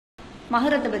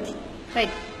மஹரத்தை பத்தி.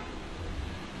 ரைட்.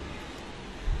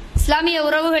 இஸ்லாமிய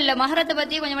உறவுகள்ல மஹரத்தை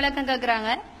பத்தி கொஞ்சம் விளக்கம் கேட்கிறாங்க.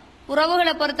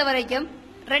 உறவுகளை பொறுத்த வரைக்கும்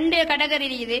 2 கேட்டகரி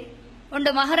இருக்குது.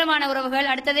 ஒன்று மஹரமான உறவுகள்,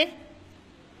 அடுத்தது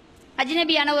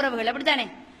அஜ்னபியான உறவுகள். அப்படித்தானே?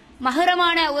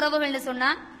 மஹரமான உறவுகள்னு சொன்னா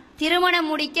திருமணம்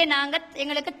முடிக்க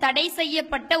எங்களுக்கு தடை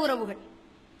செய்யப்பட்ட உறவுகள்.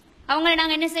 அவங்களை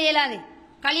நாங்க என்ன செய்யலாது?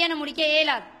 கல்யாணம் முடிக்க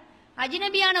இயலாது.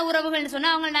 அஜ்னபியான உறவுகள்னு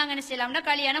சொன்னா அவங்களை நாங்க என்ன செய்யலாம்னா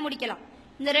கல்யாணம் முடிக்கலாம்.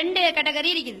 இந்த 2 கேட்டகரி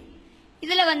இருக்குது.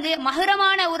 இதுல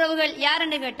மஹரமான உறவுகள்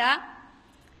யாருன்னு கேட்டா,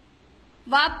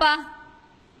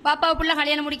 பாப்பா புள்ள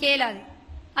கல்யாணம் முடிக்க இயலாது.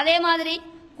 அதே மாதிரி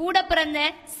கூட பிறந்த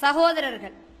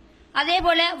சகோதரர்கள், அதே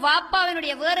போல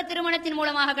வாப்பாவினுடைய வேற திருமணத்தின்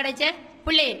மூலமாக கிடைச்ச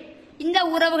பிள்ளைகள், இந்த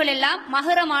உறவுகள் எல்லாம்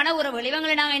மஹரமான உறவுகள்.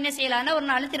 இவங்களை நாங்க என்ன செய்யலாம்னா ஒரு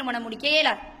நாள் திருமணம் முடிக்க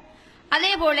இயலாது.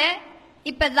 அதே போல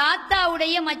இப்ப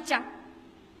தாத்தாவுடைய மச்சான்,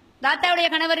 தாத்தாவுடைய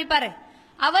கணவர் இருப்பாரு,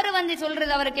 அவர்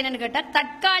சொல்றது அவருக்கு என்னன்னு கேட்டா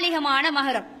தற்காலிகமான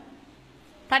மஹரம்.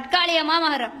 தற்காலிகமா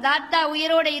மஹரம். தாத்தா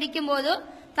உயிரோட இருக்கும் போது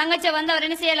தங்கச்ச அவர்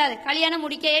என்ன செய்யலாது? கல்யாணம்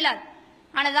முடிக்க இயலாது.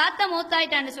 ஆனா தாத்தா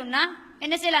மூத்தாயிட்டான்னு சொன்னா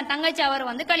என்ன செய்யலாம்? தங்கச்சி அவர்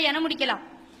கல்யாணம் முடிக்கலாம்.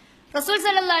 ரசூல்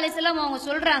ஸல்லல்லாஹு அலைஹி வஸல்லம் அவங்க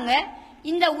சொல்றாங்க,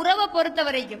 இந்த உறவை பொறுத்த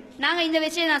வரைக்கும் நாங்க இந்த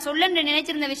விஷயம் நான் சொல்லணும்னு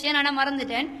நினைச்சிருந்த விஷயம் நான்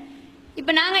மறந்துட்டேன்.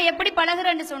 இப்ப நாங்க எப்படி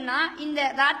பழகுறோம்னு சொன்னா, இந்த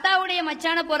தாத்தாவுடைய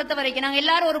மச்சானை பொறுத்த வரைக்கும் நாங்க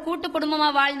எல்லாரும் ஒரு கூட்டு குடும்பமா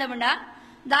வாழ்ந்தோம்னா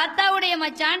தாத்தாவுடைய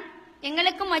மச்சான்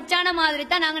எங்களுக்கும் மச்சான மாதிரி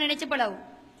தான் நாங்க நினைச்சு பழகுவோம்.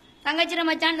 தங்கச்சிர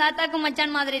மச்சான் தாத்தாக்கும்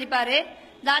மச்சான் மாதிரி இருப்பாரு,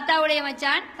 தாத்தாவுடைய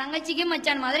மச்சான் தங்கச்சிக்கும்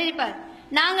மச்சான் மாதிரி இருப்பாரு.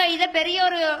 நாங்க இத பெரிய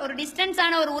ஒரு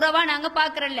டிஸ்டன்ஸான ஒரு உறவா நாங்க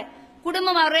பாக்குறோம்ல.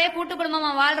 குடும்பமா ஒரே கூட்டு குடும்பமா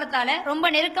வாழ்றதால ரொம்ப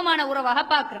நெருக்கமான உறவாக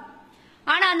பாக்குறோம்.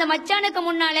 ஆனா அந்த மச்சானுக்கு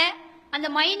முன்னால அந்த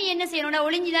மைனி என்ன செய்யணும்னா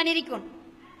ஒளிஞ்சுதான் இருக்கணும்.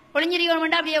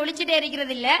 ஒளிஞ்சிருக்கணும், அப்படியே ஒளிச்சுட்டே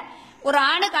இருக்கிறது இல்ல. ஒரு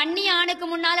ஆணுக்கு, அந்நிய ஆணுக்கு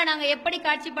முன்னால நாங்க எப்படி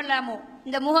காட்சிப்படலாமோ,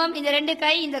 இந்த முகம், இந்த 2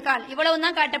 கை, இந்த கால், இவ்வளவு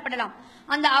தான் காட்டப்படலாம்.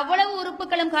 அந்த அவ்வளவு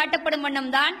உறுப்புகளும் காட்டப்படும் வண்ணம்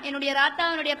தான் என்னுடைய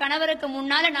ராத்தாவினுடைய கணவருக்கு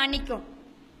முன்னால நான் நிற்கும்.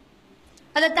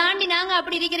 அதை தாண்டி நாங்க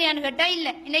அப்படி இருக்கிறியான்னு கேட்டா இல்ல.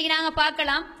 இன்னைக்கு நாங்க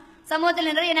பார்க்கலாம் சமூகத்தில்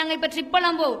நிறைய, நாங்க இப்ப ட்ரிப்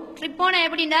எல்லாம் போவோம். ட்ரிப் போனா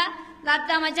எப்படின்னா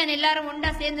தாத்தா மச்சான் எல்லாரும்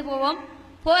ஒண்டா சேர்ந்து போவோம்.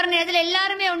 போற நேரத்தில்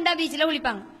எல்லாருமே ஒண்டா பீச்ல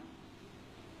குளிப்பாங்க.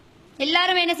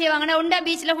 எல்லாருமே என்ன செய்வாங்கன்னா ஒண்டா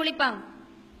பீச்ல குளிப்பாங்க.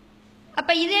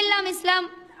 அப்ப இதெல்லாம் இஸ்லாம்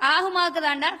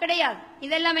ஆகுமாக்குதாண்டா? கிடையாது.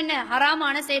 இதெல்லாம் என்ன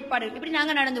ஹராமான செயற்பாடு. இப்படி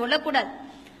நாங்க நடந்து கொள்ளக்கூடாது.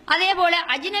 அதே போல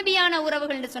அஜ்னபியான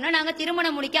உறவுகள் சொன்னா நாங்க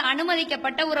திருமணம் முடிக்க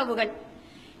அனுமதிக்கப்பட்ட உறவுகள்.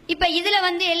 இப்ப இதுல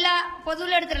எல்லா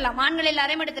பொதுவில் எடுத்துடலாம், ஆண்கள்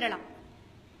எல்லாரையும் எடுத்துடலாம்.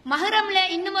 மஹரம்ல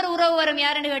இன்னும் ஒரு உறவு வரும்.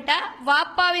 யாருன்னு கேட்டா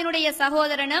வாப்பாவினுடைய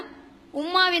சகோதரனும்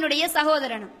உம்மாவினுடைய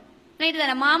சகோதரனும்.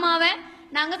 மாமாவை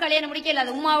நாங்க கல்யாணம் முடிக்க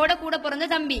இயலாது. உம்மாவோட கூட பிறந்த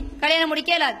தம்பி கல்யாணம்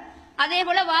முடிக்க இயலாது. அதே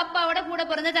போல வாப்பாவோட கூட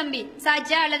பிறந்த தம்பி,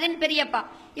 சாச்சா அல்லது பெரியப்பா,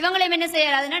 இவங்களையும் என்ன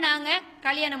செய்யலாதுன்னா நாங்க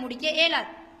கல்யாணம் முடிக்க இயலாது.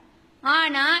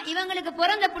 ஆனா இவங்களுக்கு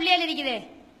பிறந்த பிள்ளைகள் இருக்குதே,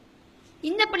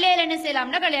 இந்த பிள்ளைகள் என்ன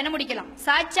செய்யலாம்னா கல்யாணம் முடிக்கலாம்.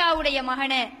 சாச்சாவுடைய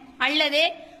மகனை அல்லது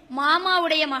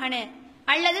மாமாவுடைய மகனை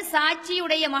அல்லது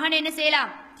சாட்சியுடைய மகன் என்ன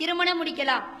செய்யலாம்? திருமணம்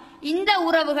முடிக்கலாம். இந்த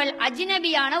உறவுகள்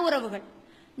அஜ்னபியான உறவுகள்.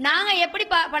 நாங்க எப்படி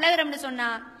பழகுறோம்னு சொன்னா,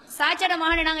 சாச்சட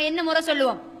மகனை நாங்க என்ன முறை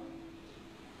சொல்லுவோம்?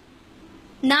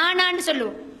 நானான்னு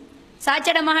சொல்லுவோம்.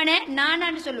 சாச்சட மகனை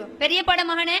நானான்னு சொல்லுவோம். பெரியப்பட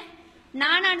மகனை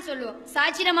நானான்னு சொல்லுவோம்.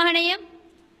 சாச்சிட மகனையும்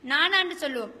நானான்னு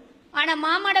சொல்லுவோம். ஆனா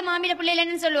மாமாட மாமிட பிள்ளைகள்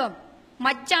என்னன்னு சொல்லுவோம்?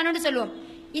 மச்சான்னு சொல்லுவோம்.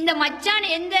 இந்த மச்சான்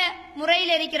எந்த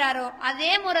முறையில் இருக்கிறாரோ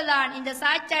அதே முறைதான் இந்த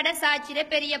சாச்சாட சாச்சிட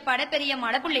பெரியப்பாட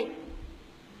பெரியம்மாட பிள்ளை.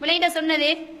 பிள்ளைகிட்ட சொன்னது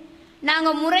நாங்க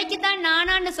முறைக்குத்தான்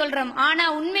நானான்னு சொல்றோம். ஆனா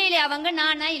உண்மையிலே அவங்க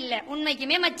நானா இல்ல,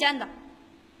 உண்மைக்குமே மச்சான் தான்.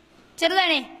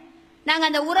 சரிதானே? நாங்க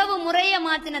அந்த உறவு முறைய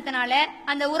மாத்தினதுனால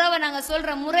அந்த உறவை நாங்க சொல்ற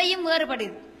முறையும்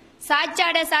வேறுபடுது.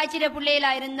 சாச்சாட சாச்சிட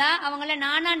பிள்ளைகளா இருந்தா அவங்கள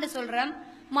நானான்னு சொல்றோம்,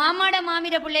 மாமாட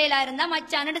மாமிட பிள்ளைகளா இருந்தா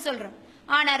மச்சான்னு சொல்றோம்.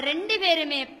 ஆனா 2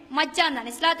 பேருமே மச்சான் தான்.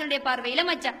 இஸ்லாத்தினுடைய பார்வையில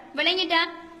மச்சான். விளங்கிட்டா?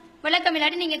 விளக்கம்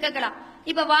இல்லாட்டி நீங்க கேட்கலாம்.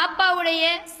 இப்ப வாப்பாவுடைய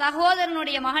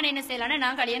சகோதரனுடைய மகன் என்ன செய்யலாம்னா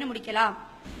நான் கல்யாணம் முடிக்கலாம்.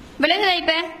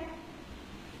 விளங்குதா?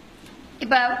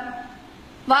 இப்ப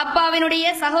வாப்பாவினுடைய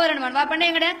சகோதரன், வாப்பாண்ட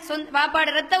எங்கட வாப்பாட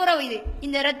ரத்த உறவு. இது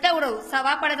இந்த ரத்த உறவு,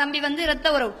 வாப்பாட தம்பி ரத்த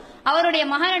உறவு. அவருடைய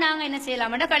மகனை நாங்க என்ன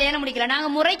செய்யலாம்? கல்யாணம் முடிக்கலாம். நாங்க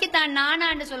முறைக்குத்தான்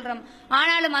நானான்னு சொல்றோம்.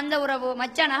 ஆனாலும் அந்த உறவு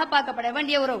மச்சானாக பார்க்கப்பட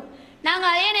வேண்டிய உறவு. நாங்க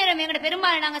அதே நேரம் எங்கட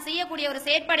பெரும்பாலும் நாங்க செய்யக்கூடிய ஒரு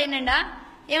செயற்பாடு என்னண்டா,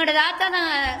 எங்கட தாத்தா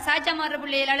சாச்சா மாற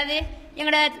பிள்ளைகள் அல்லது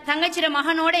எங்கட தங்கச்சிர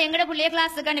மகனோட எங்கட பிள்ளைய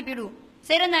கிளாஸுக்கு அனுப்பிடுவோம்.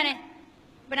 சரிதானே?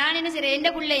 இப்ப நான் என்ன செய்யறேன்?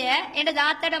 எந்த பிள்ளைய என்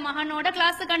தாத்தாட மகனோட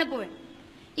கிளாஸுக்கு அனுப்புவேன்.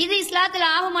 இது இஸ்லாத்துல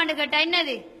ஆகுமான்னு கேட்டா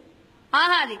என்னது?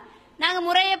 ஆகாது. நாங்க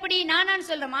முறை எப்படி நானான்னு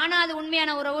சொல்றோம். ஆனா அது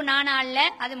உண்மையான உறவு நானா அல்ல,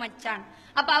 அது மச்சான்.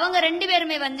 அப்ப அவங்க 2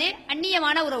 பேருமே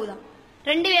அந்நியமான உறவு தான்.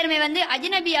 2 பேருமே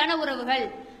அஜ்னபியான உறவுகள்.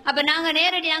 அப்ப நாங்க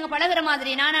நேரடி நாங்க பழகுற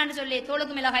மாதிரி நானான்னு சொல்லி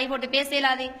தோளுக்கு மேல கை போட்டு பேச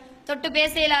இயலாது, தொட்டு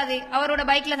பேச இயலாது, அவரோட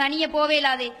பைக்ல தனிய போவே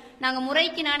இயலாது. நாங்க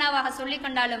முறைக்கு நானாவாக சொல்லி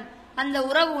கொண்டாலும் அந்த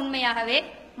உறவு உண்மையாகவே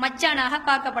மச்சானாக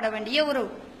பார்க்கப்பட வேண்டிய உறவு.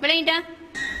 விளங்கிட்டா?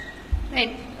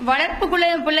 ரைட். வளர்ப்புக்குள்ள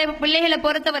பிள்ளைகளை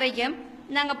பொறுத்த வரைக்கும்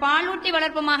நாங்க பாலூட்டி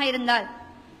வளர்ப்பமாக இருந்தால்,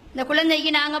 இந்த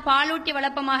குழந்தைக்கு நாங்க பாலூட்டி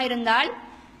வளர்ப்பமாக இருந்தால்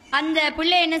அந்த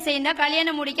பிள்ளை என்ன செய்யணும்,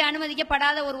 கல்யாணம் முடிக்க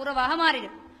அனுமதிக்கப்படாத ஒரு உறவாக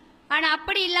மாறிடும். ஆனா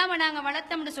அப்படி இல்லாம நாங்க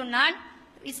வளர்த்தோம்னு சொன்னால்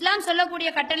இஸ்லாம் சொல்லக்கூடிய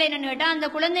கட்டளை என்னன்னு கேட்டா, அந்த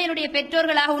குழந்தையினுடைய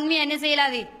பெற்றோர்களாக உண்மையா என்ன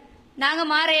செய்யலாது, நாங்க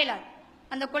மாற இயலாது.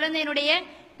 அந்த குழந்தையினுடைய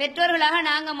பெற்றோர்களாக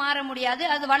நாங்க மாற முடியாது,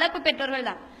 அது வளர்ப்பு பெற்றோர்கள்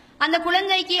தான். அந்த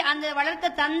குழந்தைக்கு அந்த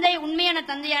வளர்த்த தந்தை உண்மையான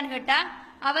தந்தையான்னு கேட்டா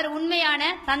அவர் உண்மையான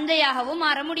தந்தையாகவும்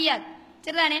மாற முடியாது.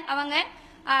 சரிதானே? அவங்க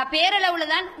பேரளவுல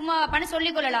தான் உமாப்பான்னு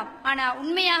சொல்லிக் கொள்ளலாம். ஆனா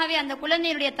உண்மையாகவே அந்த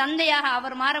குழந்தையினுடைய தந்தையாக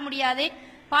அவர் மாற முடியாது.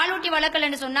 பாலூட்டி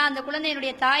வளர்க்கலன்னு சொன்னா அந்த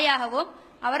குழந்தையினுடைய தாயாகவும்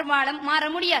அவர் மாற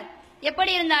முடியாது.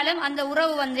 எப்படி இருந்தாலும் அந்த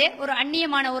உறவு ஒரு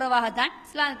அந்நியமான உறவாகத்தான்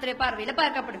இஸ்லாத்துடைய பார்வையில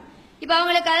பார்க்கப்படும். இப்ப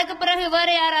அவங்களுக்கு அதுக்கு பிறகு வேற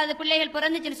யாராவது பிள்ளைகள்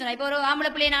பிறந்துச்சுன்னு சொன்னா, இப்ப ஒரு ஆம்பளை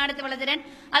பிள்ளையை நான் எடுத்து வளர்த்துறேன்,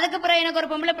 அதுக்கு பிறகு எனக்கு ஒரு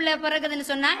பொம்பளை பிள்ளை பிறகுதுன்னு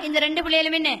சொன்னா இந்த 2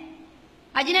 பிள்ளைகளும் என்ன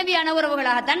அஜ்னபியான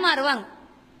உறவுகளாகத்தான் மாறுவாங்க.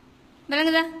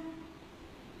 விளங்குதா?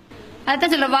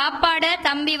 அதான் சொல்ல, வாப்பாட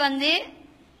தம்பி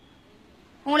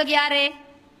உங்களுக்கு யாரு,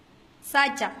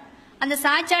 சாச்சா. அந்த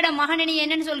சாச்சாட மகன் நீ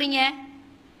என்னன்னு சொல்றீங்க,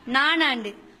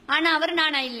 நானாண்டு. ஆனா அவர்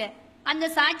நானா இல்ல, அந்த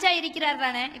சாச்சா இருக்கிறார்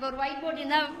தானே. இப்ப ஒரு ஒயிட் போர்ட்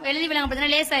இருந்தா எழுதி விளங்க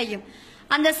லேசாயும்.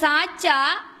 அந்த சாச்சா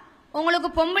உங்களுக்கு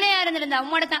பொம்பளையா இருந்திருந்தா,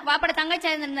 உங்களோட வாப்பாட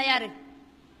தங்கச்சியா இருந்திருந்தா யாரு,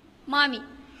 மாமி.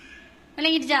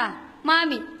 விளங்கிடுச்சா?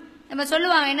 மாமி. நம்ம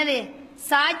சொல்லுவாங்க என்னது,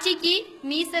 சாட்சிக்கு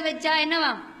மீச வச்சா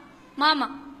என்னவா, மாமா.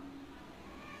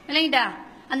 இல்லைங்கடா?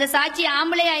 அந்த சாட்சி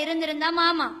ஆம்பளையா இருந்திருந்தா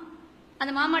மாமா,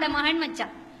 அந்த மாமாட மகன்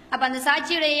மச்சான். அப்ப அந்த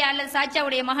சாட்சியுடைய அல்லது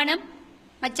சாட்சியாவுடைய மகனும்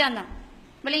மச்சான் தான்.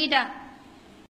 விளங்கிட்டா?